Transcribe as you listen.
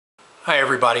Hi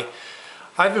everybody.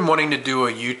 I've been wanting to do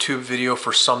a YouTube video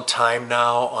for some time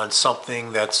now on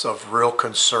something that's of real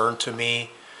concern to me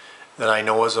that I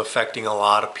know is affecting a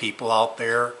lot of people out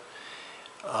there.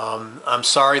 I'm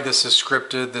sorry this is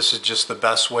scripted. This is just the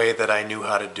best way that I knew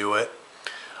how to do it.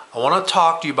 I want to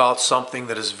talk to you about something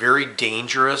that is very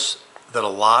dangerous that a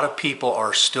lot of people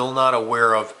are still not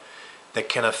aware of, that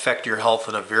can affect your health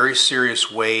in a very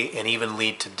serious way and even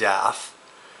lead to death.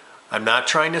 I'm not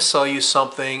trying to sell you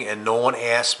something, and no one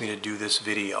asked me to do this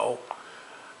video.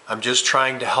 I'm just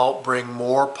trying to help bring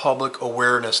more public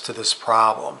awareness to this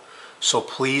problem. So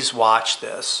please watch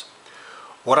this.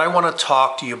 What I want to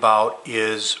talk to you about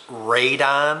is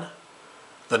radon,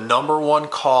 the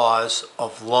 #1 cause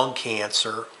of lung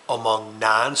cancer among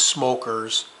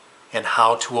non-smokers, and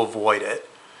how to avoid it.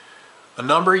 A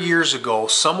number of years ago,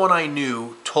 someone I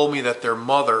knew told me that their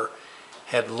mother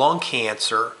had lung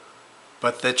cancer,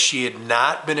 but that she had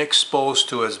not been exposed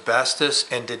to asbestos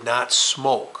and did not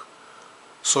smoke.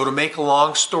 So to make a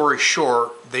long story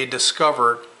short, they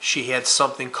discovered she had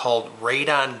something called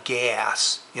radon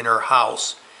gas in her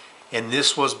house, and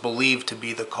this was believed to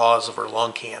be the cause of her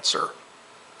lung cancer.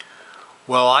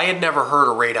 Well, I had never heard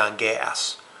of radon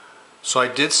gas, so I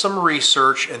did some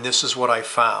research, and this is what I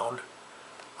found.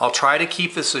 I'll try to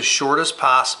keep this as short as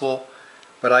possible,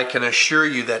 but I can assure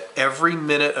you that every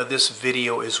minute of this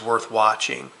video is worth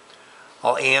watching.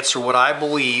 I'll answer what I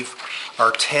believe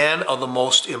are 10 of the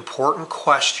most important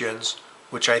questions,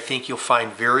 which I think you'll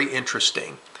find very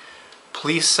interesting.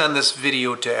 Please send this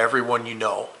video to everyone you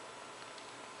know.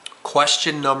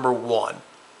 Question number 1,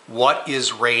 what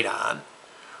is radon?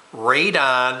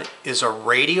 Radon is a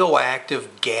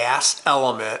radioactive gas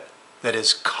element that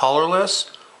is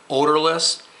colorless,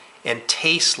 odorless, and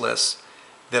tasteless,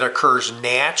 that occurs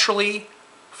naturally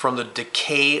from the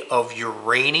decay of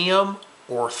uranium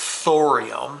or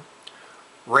thorium.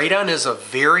 Radon is a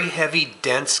very heavy,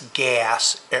 dense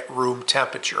gas at room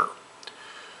temperature.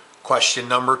 Question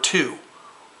number 2,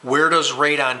 where does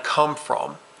radon come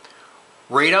from?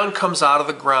 Radon comes out of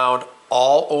the ground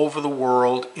all over the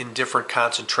world in different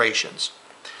concentrations.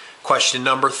 Question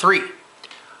number 3,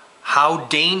 how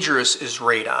dangerous is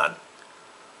radon?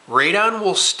 Radon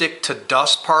will stick to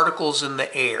dust particles in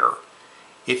the air.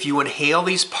 If you inhale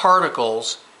these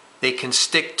particles, they can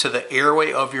stick to the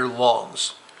airway of your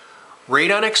lungs.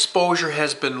 Radon exposure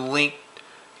has been linked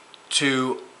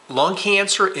to lung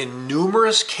cancer in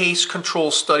numerous case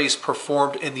control studies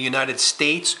performed in the United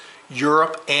States,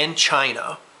 Europe, and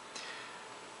China.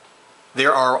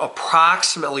 There are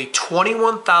approximately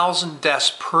 21,000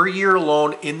 deaths per year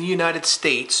alone in the United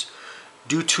States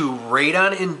due to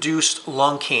radon-induced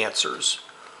lung cancers.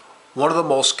 One of the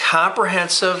most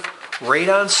comprehensive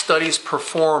radon studies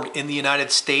performed in the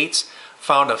United States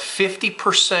found a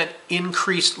 50%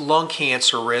 increased lung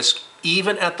cancer risk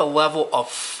even at the level of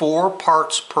 4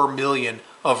 parts per million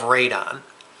of radon.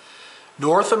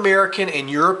 North American and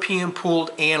European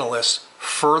pooled analysts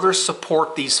further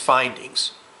support these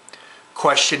findings.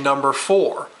 Question number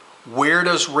 4, where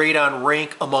does radon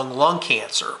rank among lung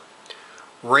cancer?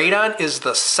 Radon is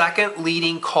the second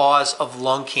leading cause of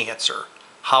lung cancer.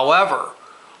 However,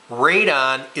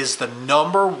 radon is the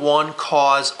 #1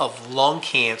 cause of lung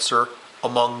cancer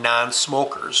among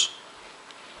non-smokers.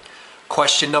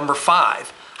 Question number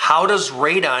 5, how does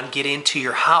radon get into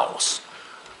your house?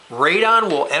 Radon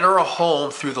will enter a home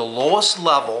through the lowest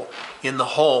level in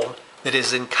the home that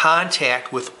is in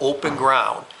contact with open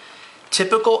ground.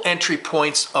 Typical entry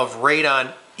points of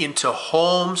radon into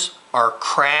homes are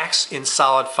cracks in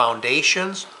solid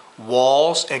foundations,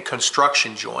 walls, and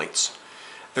construction joints.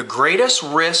 The greatest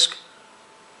risk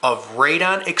of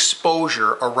radon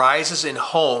exposure arises in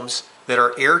homes that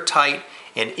are airtight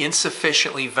and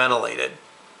insufficiently ventilated.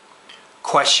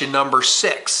 Question number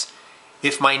 6,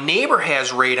 if my neighbor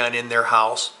has radon in their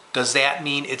house, does that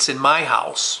mean it's in my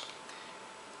house?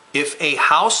 If a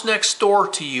house next door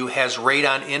to you has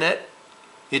radon in it,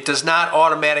 it does not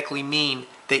automatically mean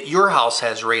that your house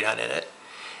has radon in it.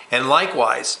 And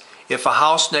likewise, if a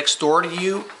house next door to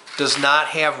you does not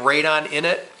have radon in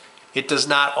it, it does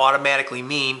not automatically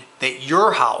mean that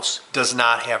your house does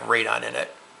not have radon in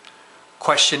it.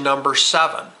 Question number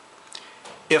 7,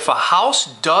 if a house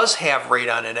does have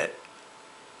radon in it,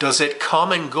 does it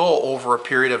come and go over a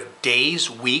period of days,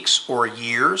 weeks, or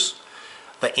years?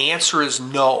 The answer is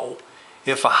no.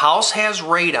 If a house has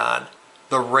radon,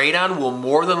 the radon will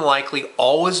more than likely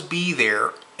always be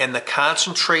there, and the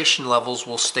concentration levels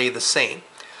will stay the same.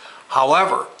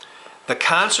 However, the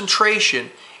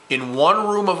concentration in one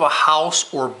room of a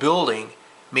house or building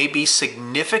may be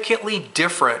significantly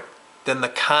different than the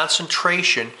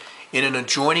concentration in an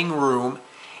adjoining room,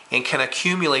 and can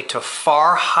accumulate to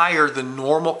far higher than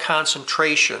normal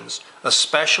concentrations,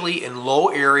 especially in low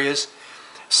areas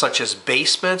such as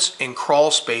basements and crawl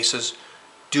spaces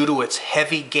due to its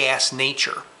heavy gas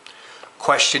nature.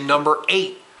 Question number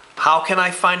 8. How can I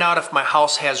find out if my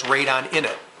house has radon in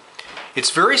it?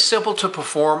 It's very simple to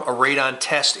perform a radon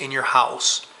test in your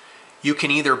house. You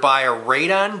can either buy a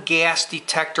radon gas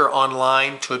detector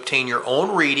online to obtain your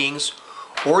own readings,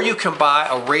 or you can buy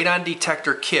a radon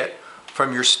detector kit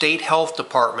from your state health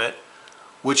department,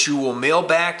 which you will mail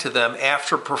back to them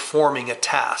after performing a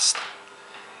test.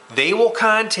 They will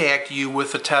contact you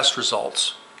with the test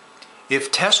results.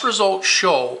 If test results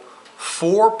show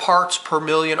 4 parts per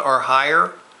million or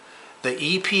higher, the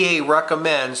EPA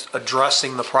recommends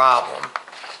addressing the problem.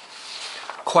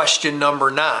 Question number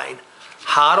 9.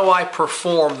 How do I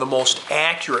perform the most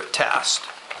accurate test?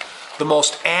 The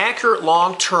most accurate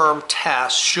long-term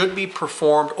test should be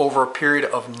performed over a period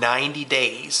of 90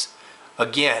 days.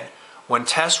 Again, when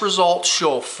test results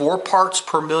show 4 parts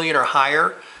per million or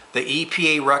higher, the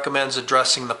EPA recommends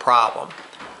addressing the problem.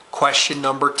 Question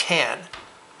number 10.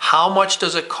 How much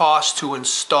does it cost to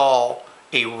install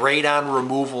a radon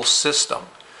removal system?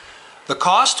 The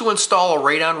cost to install a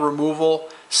radon removal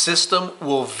system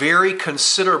will vary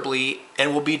considerably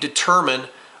and will be determined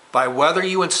by whether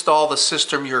you install the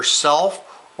system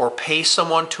yourself or pay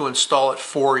someone to install it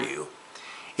for you.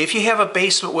 If you have a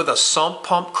basement with a sump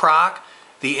pump crock,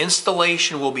 the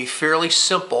installation will be fairly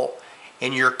simple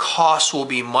and your costs will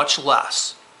be much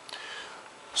less.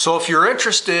 So if you're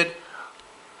interested,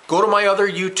 go to my other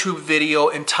YouTube video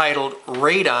entitled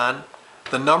Radon,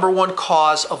 the #1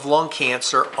 cause of lung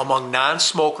cancer among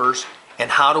non-smokers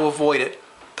and how to avoid it,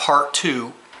 Part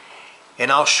 2,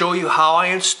 and I'll show you how I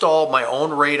installed my own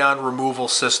radon removal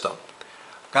system.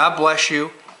 God bless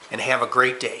you and have a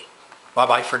great day.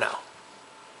 Bye-bye for now.